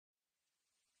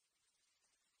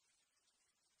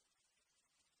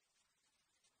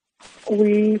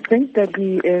We think that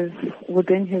he is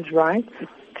within his rights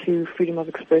to freedom of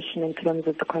expression in terms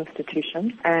of the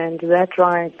Constitution, and that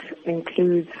right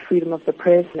includes freedom of the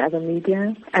press and other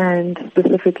media, and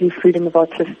specifically freedom of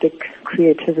artistic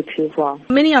creativity as well.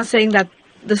 Many are saying that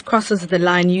this crosses the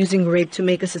line using rape to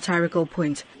make a satirical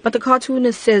point, but the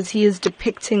cartoonist says he is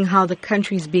depicting how the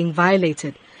country is being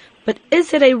violated. But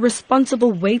is it a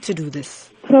responsible way to do this?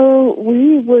 So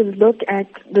we would look at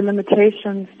the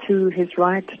limitations to his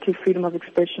right to freedom of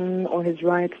expression or his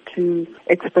right to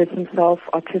express himself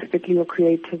artistically or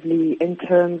creatively in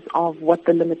terms of what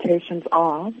the limitations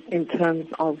are in terms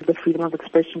of the freedom of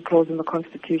expression clause in the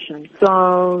Constitution.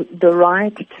 So the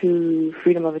right to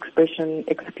freedom of expression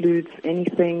excludes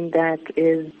anything that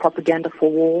is propaganda for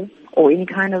war or any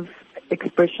kind of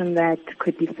expression that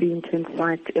could be seen to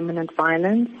incite imminent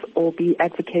violence or be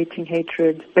advocating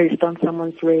hatred based on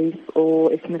someone's race or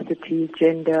ethnicity,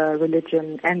 gender,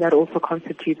 religion, and that also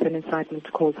constitutes an incitement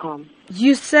to cause harm.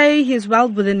 You say he's well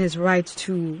within his right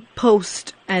to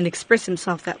post and express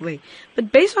himself that way.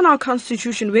 But based on our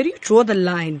Constitution, where do you draw the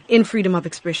line in freedom of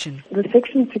expression? The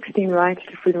Section 16 right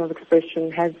to freedom of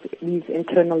expression has these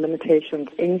internal limitations.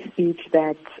 Any speech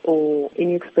that or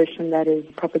any expression that is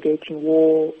propagating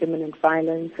war, imminent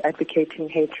violence, advocating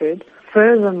hatred.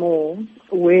 Furthermore,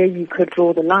 where you could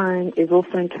draw the line is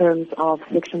also in terms of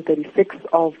Section 36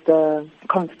 of the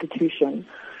Constitution.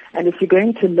 And if you're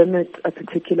going to limit a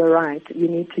particular right, you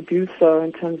need to do so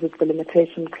in terms of the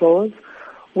limitation clause,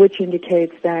 which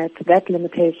indicates that that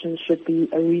limitation should be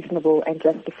a reasonable and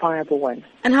justifiable one.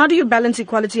 And how do you balance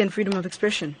equality and freedom of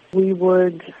expression? We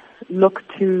would look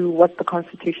to what the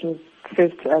Constitution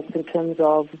says to us in terms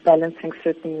of balancing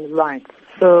certain rights.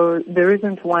 So there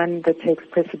isn't one that takes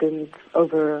precedence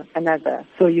over another.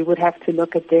 So you would have to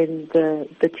look at then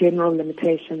the general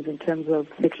limitations in terms of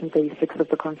Section 36 of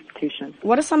the Constitution.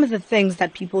 What are some of the things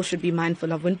that people should be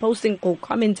mindful of when posting or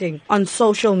commenting on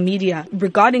social media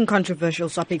regarding controversial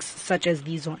topics such as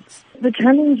these ones? The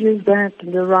challenge is that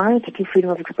the right to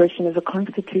freedom of expression is a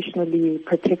constitutionally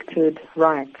protected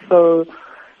right. So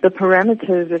the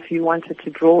parameters, if you wanted to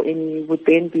draw any, would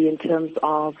then be in terms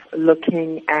of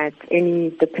looking at any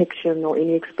depiction or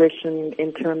any expression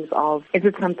in terms of, is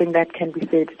it something that can be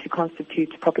said to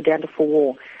constitute propaganda for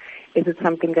war? Is it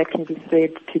something that can be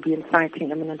said to be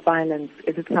inciting imminent violence?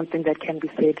 Is it something that can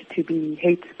be said to be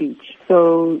hate speech?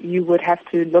 So you would have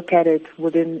to look at it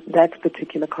within that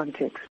particular context.